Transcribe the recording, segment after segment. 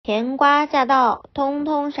甜瓜驾到，通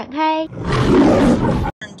通闪开。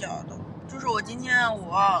就是我今天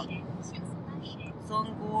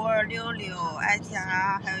曾姑、溜溜、哀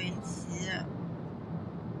家还有一期，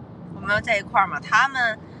我们要在一块儿嘛，他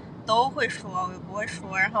们都会说，我不会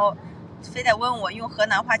说，然后非得问我用河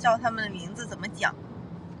南话叫他们的名字怎么讲，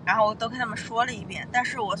然后我都跟他们说了一遍，但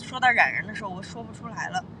是我说到冉人的时候我说不出来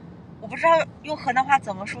了，我不知道用河南话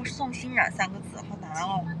怎么说宋昕冉三个字，好难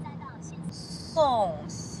哦。宋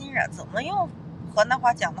昕冉怎么用河南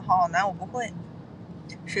话讲的好难，我不会，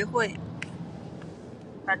谁会？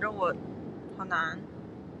反正我好难，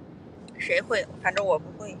谁会？反正我不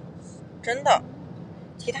会，真的。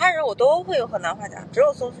其他人我都会用河南话讲，只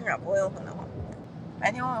有宋昕冉不会用河南话。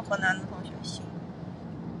白天问问河南的同学行。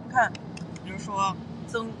你看，比如说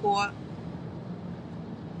曾国、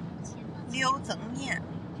刘曾念、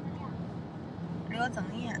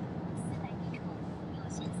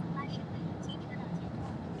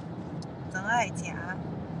曾爱家。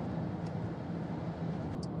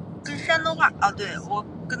跟山东话啊，对，我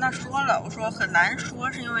跟他说了，我说很难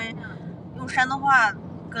说，是因为用山东话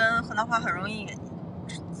跟河南话很容易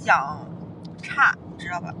讲差，你知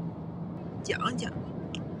道吧？讲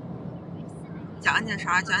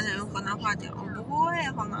啥？讲用河南话讲，我不会，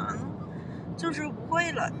好难，就是不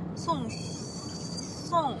会了。宋，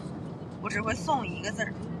我只会宋一个字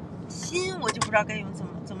儿，心我就不知道该用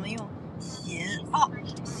怎么用。心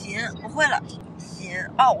我会了，心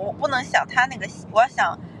我不能想他那个，我要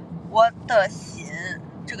想我的心，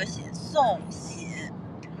这个心，宋心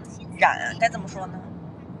冉该怎么说呢？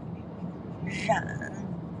冉，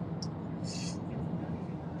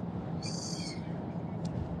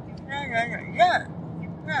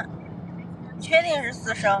你确定是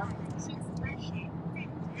四声？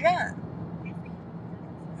冉，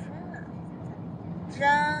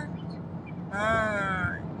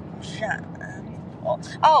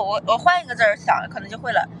我换一个字儿想，可能就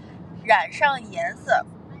会了。染上颜色，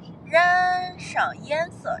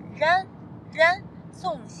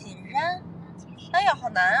宋昕冉。哎呀，好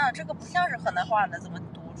难啊！这个不像是河南话的，怎么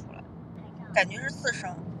读出来？感觉是四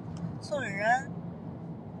声。宋昕冉，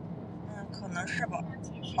可能是吧。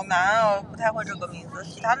好难啊，我不太会这个名字，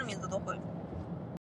其他的名字都会。